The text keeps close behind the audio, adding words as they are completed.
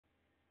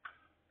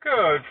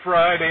Good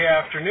Friday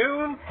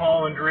afternoon.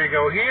 Paul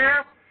Andrigo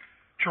here.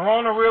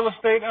 Toronto Real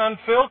Estate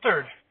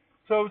Unfiltered.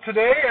 So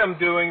today I'm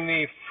doing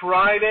the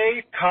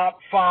Friday Top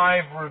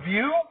 5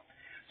 review.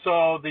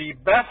 So the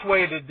best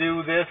way to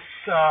do this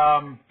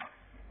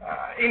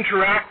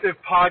interactive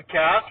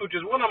podcast, which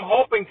is what I'm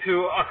hoping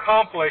to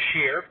accomplish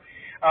here,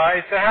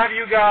 is to have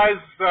you guys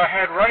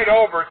head right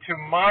over to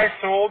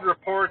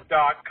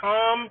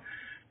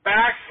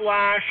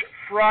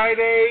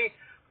mysoldreport.com/Friday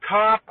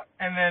Top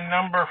and then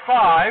number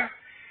 5.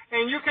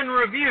 And you can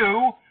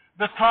review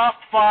the top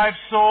 5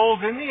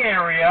 solds in the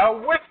area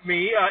with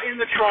me in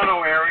the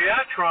Toronto area,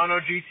 Toronto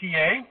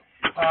GTA,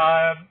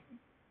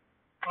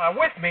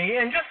 with me,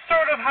 and just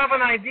sort of have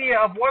an idea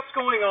of what's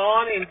going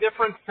on in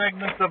different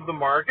segments of the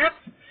market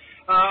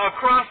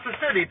across the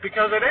city.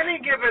 Because at any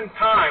given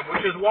time,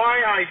 which is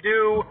why I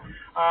do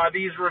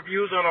these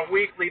reviews on a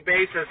weekly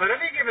basis, at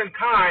any given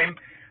time,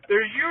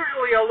 there's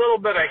usually a little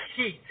bit of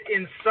heat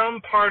in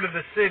some part of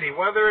the city,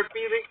 whether it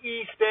be the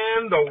East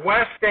End, the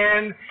West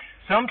End.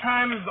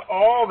 Sometimes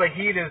all the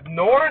heat is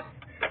north,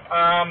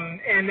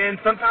 and then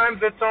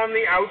sometimes it's on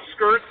the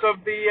outskirts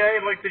of the,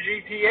 like the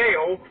GTA,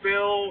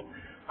 Oakville,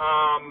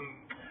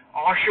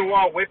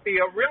 Oshawa, Whitby.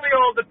 It really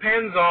all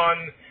depends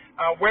on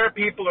where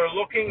people are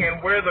looking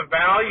and where the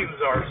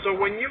values are. So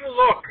when you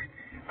look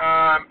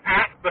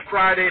at the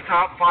Friday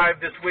Top 5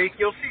 this week,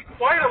 you'll see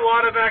quite a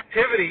lot of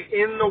activity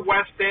in the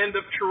West End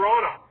of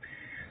Toronto.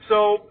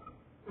 So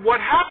what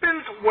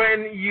happens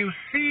when you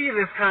see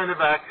this kind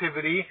of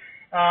activity,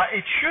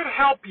 it should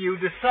help you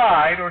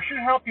decide, or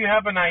should help you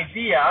have an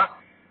idea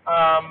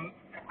how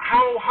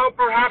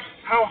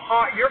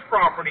hot your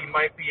property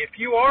might be. If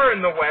you are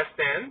in the West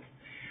End,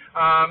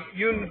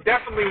 you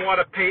definitely want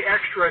to pay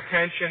extra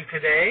attention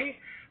today.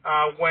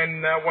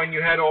 When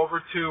you head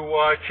over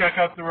to check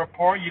out the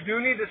report. You do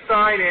need to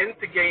sign in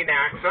to gain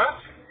access.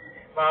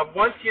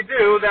 Once you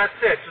do,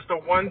 that's it. Just a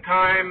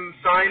one-time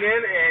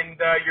sign-in, and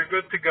you're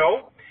good to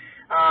go.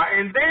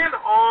 And then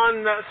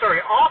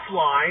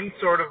offline,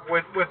 sort of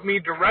with me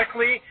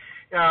directly,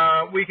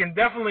 we can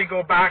definitely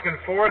go back and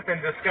forth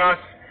and discuss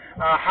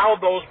how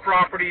those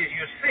properties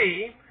you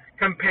see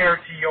compare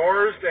to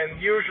yours. And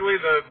usually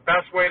the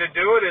best way to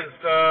do it is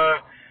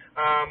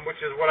which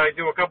is what I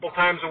do a couple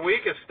times a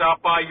week, is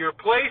stop by your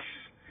place,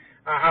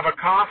 have a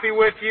coffee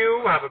with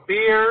you, have a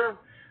beer,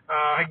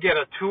 get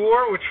a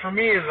tour, which for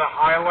me is a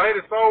highlight.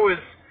 It's always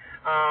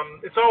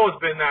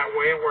been that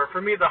way, where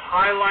for me the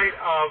highlight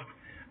of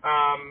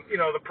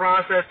the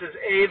process is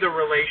the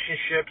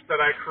relationships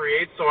that I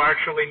create. So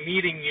actually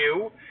meeting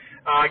you,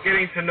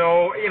 getting to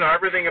know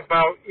everything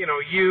about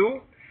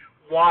you,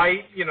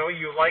 why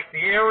you like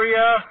the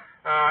area,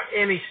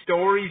 any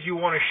stories you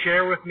want to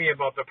share with me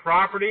about the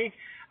property.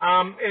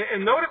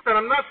 And notice that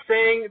I'm not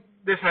saying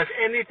this has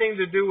anything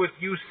to do with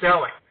you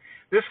selling.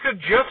 This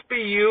could just be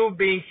you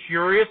being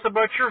curious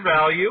about your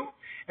value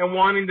and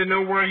wanting to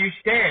know where you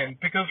stand.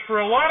 Because for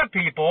a lot of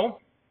people,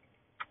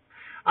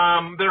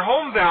 their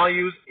home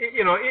values, it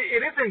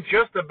isn't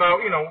just about,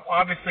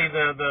 obviously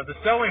the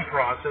selling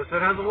process.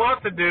 It has a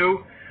lot to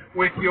do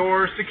with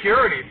your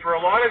security. For a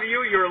lot of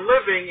you, you're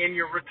living in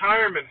your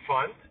retirement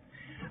fund.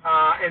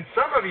 And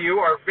some of you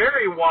are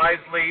very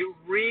wisely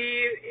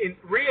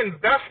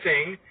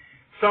reinvesting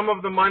some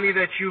of the money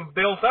that you've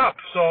built up.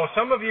 So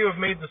some of you have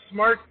made the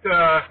smart,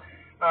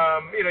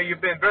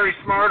 you've been very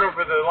smart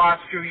over the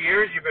last few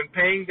years. You've been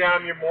paying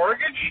down your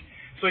mortgage.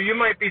 So you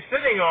might be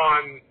sitting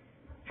on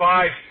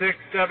 $500,000,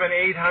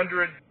 $600,000,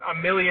 $700,000,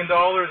 $1 million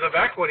of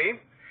equity,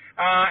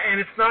 and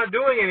it's not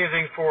doing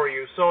anything for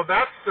you. So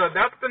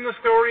that's been the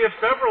story of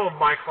several of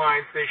my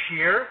clients this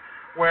year,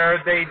 where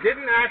they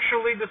didn't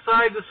actually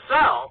decide to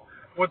sell.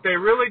 What they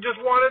really just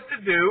wanted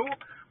to do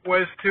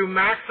was to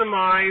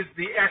maximize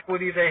the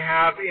equity they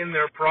have in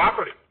their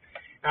property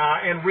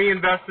and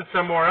reinvest it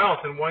somewhere else.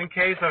 In one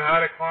case, I've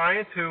had a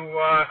client who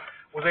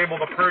was able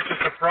to purchase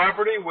a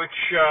property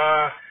which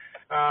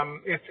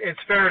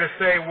it's fair to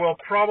say will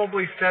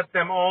probably set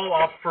them all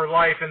up for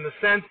life, in the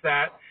sense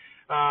that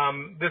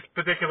this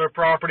particular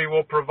property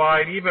will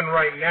provide, even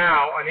right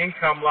now, an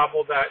income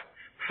level that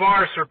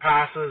far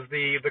surpasses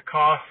the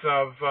costs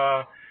of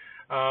the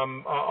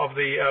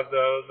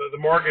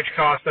mortgage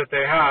costs that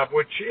they have,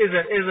 which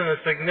isn't a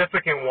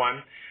significant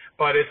one,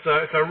 but it's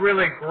a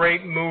really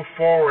great move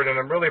forward, and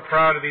I'm really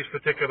proud of these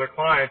particular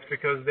clients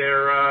because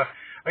they're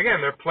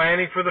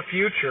planning for the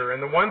future.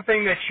 And the one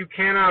thing that you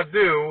cannot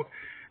do,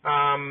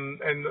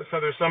 and so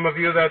there's some of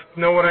you that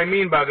know what I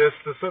mean by this,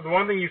 so the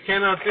one thing you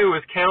cannot do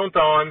is count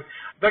on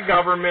the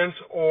government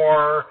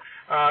or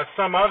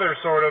some other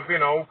sort of,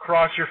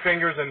 cross your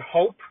fingers and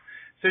hope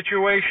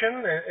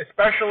situation,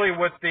 especially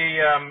with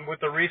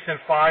the recent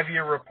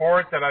 5-year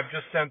report that I've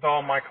just sent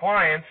all my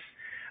clients.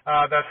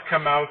 That's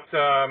come out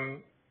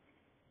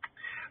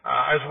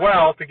as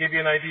well, to give you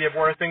an idea of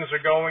where things are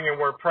going and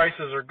where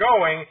prices are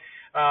going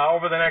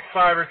over the next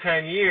 5 or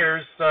 10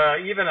 years.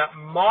 Even at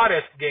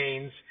modest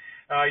gains,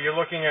 you're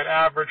looking at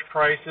average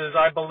prices,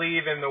 I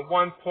believe, in the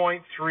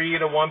 1.3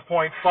 to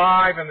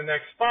 1.5 in the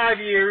next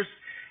 5 years,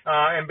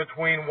 and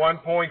between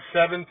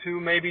 1.7 to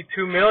maybe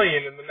 2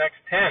 million in the next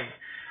 10.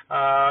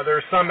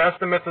 There's some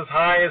estimates as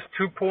high as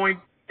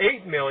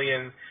 2.8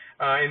 million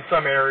in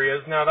some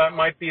areas. Now that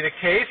might be the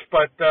case,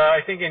 but I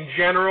think in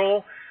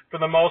general, for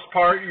the most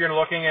part, you're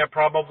looking at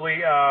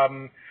probably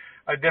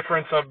a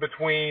difference of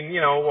between,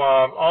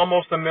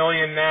 almost a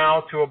million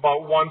now to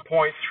about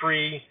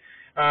 1.3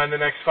 in the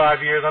next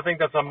 5 years. I think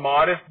that's a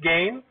modest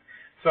gain.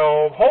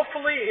 So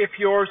hopefully, if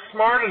you're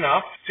smart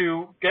enough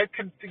to get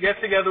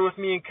together with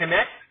me and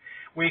connect,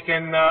 we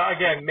can,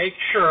 again, make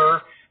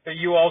sure that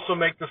you also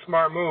make the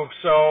smart move.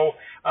 So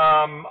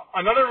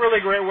another really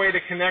great way to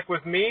connect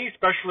with me,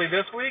 especially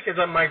this week, is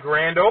at my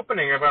grand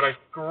opening. I've got a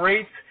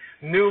great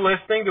new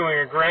listing, doing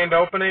a grand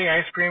opening,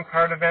 ice cream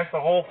cart event, the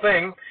whole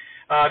thing.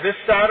 This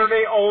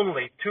Saturday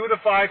only, 2 to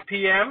 5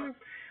 p.m.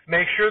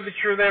 Make sure that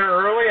you're there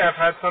early. I've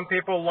had some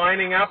people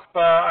lining up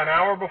an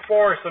hour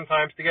before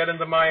sometimes to get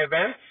into my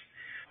events.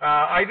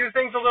 I do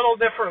things a little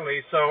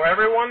differently. So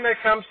everyone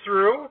that comes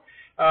through,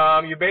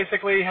 you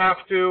basically have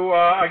to,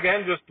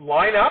 again, just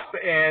line up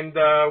and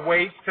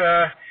wait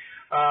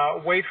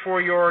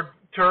for your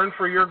turn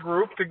for your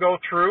group to go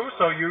through.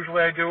 So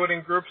usually I do it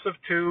in groups of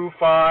 2,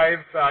 5,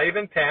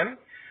 even 10,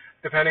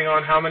 depending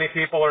on how many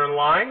people are in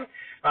line.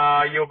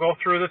 You'll go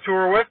through the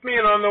tour with me,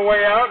 and on the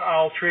way out,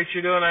 I'll treat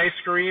you to an ice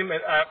cream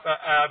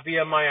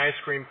via my ice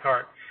cream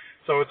cart.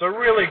 So it's a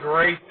really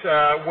great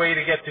way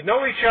to get to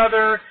know each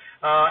other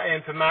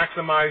and to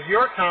maximize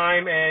your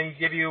time and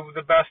give you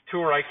the best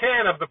tour I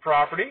can of the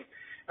property.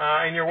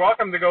 And you're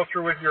welcome to go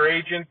through with your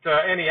agent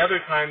any other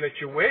time that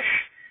you wish,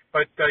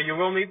 but you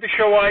will need to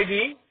show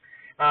ID.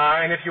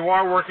 And if you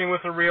are working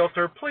with a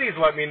realtor, please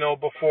let me know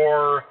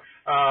before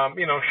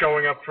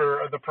showing up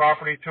for the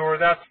property tour.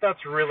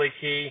 That's really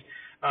key.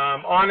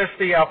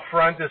 Honesty up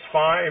front is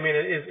fine. I mean,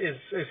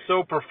 is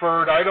so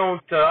preferred. I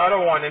don't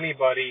want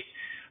anybody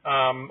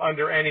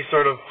under any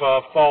sort of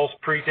false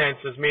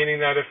pretenses. Meaning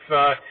that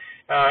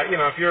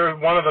if you're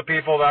one of the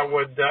people that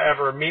would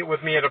ever meet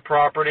with me at a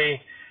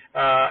property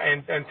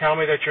and tell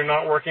me that you're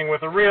not working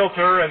with a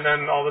realtor, and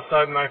then all of a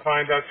sudden I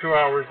find out 2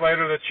 hours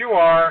later that you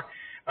are,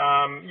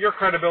 your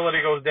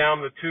credibility goes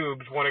down the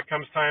tubes when it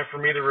comes time for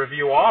me to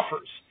review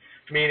offers.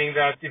 Meaning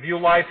that if you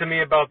lied to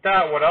me about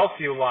that, what else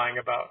are you lying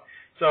about?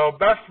 So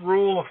best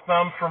rule of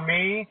thumb for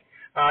me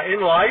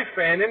in life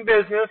and in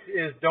business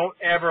is don't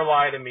ever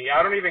lie to me.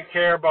 I don't even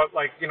care about,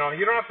 you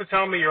don't have to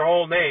tell me your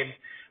whole name,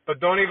 but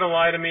don't even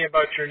lie to me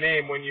about your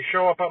name. When you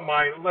show up at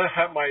my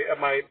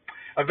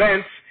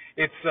events,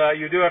 it's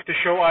you do have to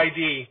show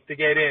ID to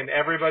get in.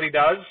 Everybody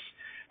does.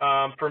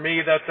 For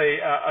me, that's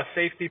a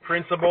safety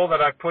principle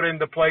that I've put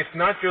into place,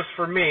 not just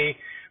for me,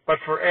 but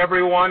for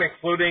everyone,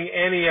 including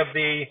any of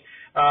the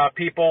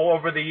people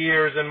over the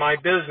years in my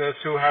business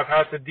who have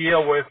had to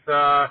deal with,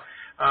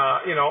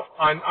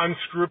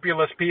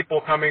 unscrupulous people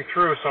coming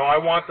through. So I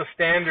want the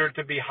standard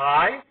to be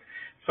high.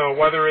 So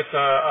whether it's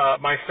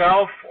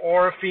myself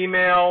or a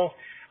female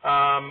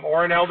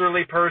or an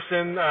elderly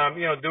person,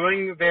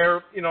 doing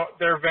their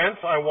events,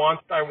 I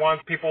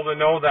want people to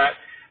know that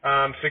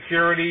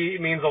security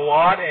means a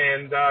lot,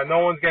 and no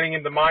one's getting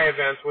into my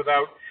events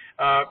without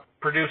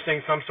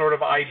producing some sort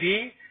of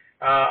ID.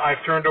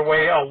 I've turned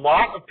away a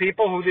lot of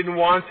people who didn't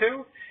want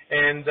to,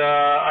 and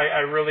I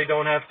really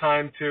don't have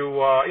time to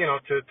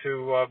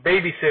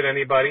babysit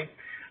anybody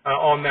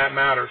on that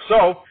matter.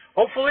 So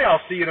hopefully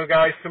I'll see you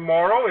guys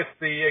tomorrow.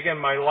 It's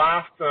my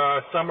last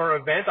summer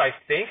event. I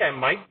think I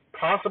might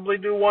possibly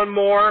do one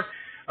more.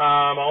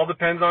 All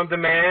depends on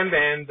demand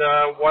and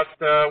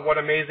what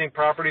amazing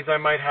properties I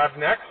might have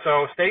next.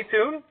 So stay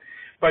tuned,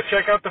 but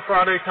check out the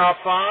Friday Top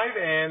 5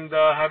 and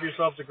have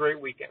yourselves a great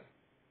weekend.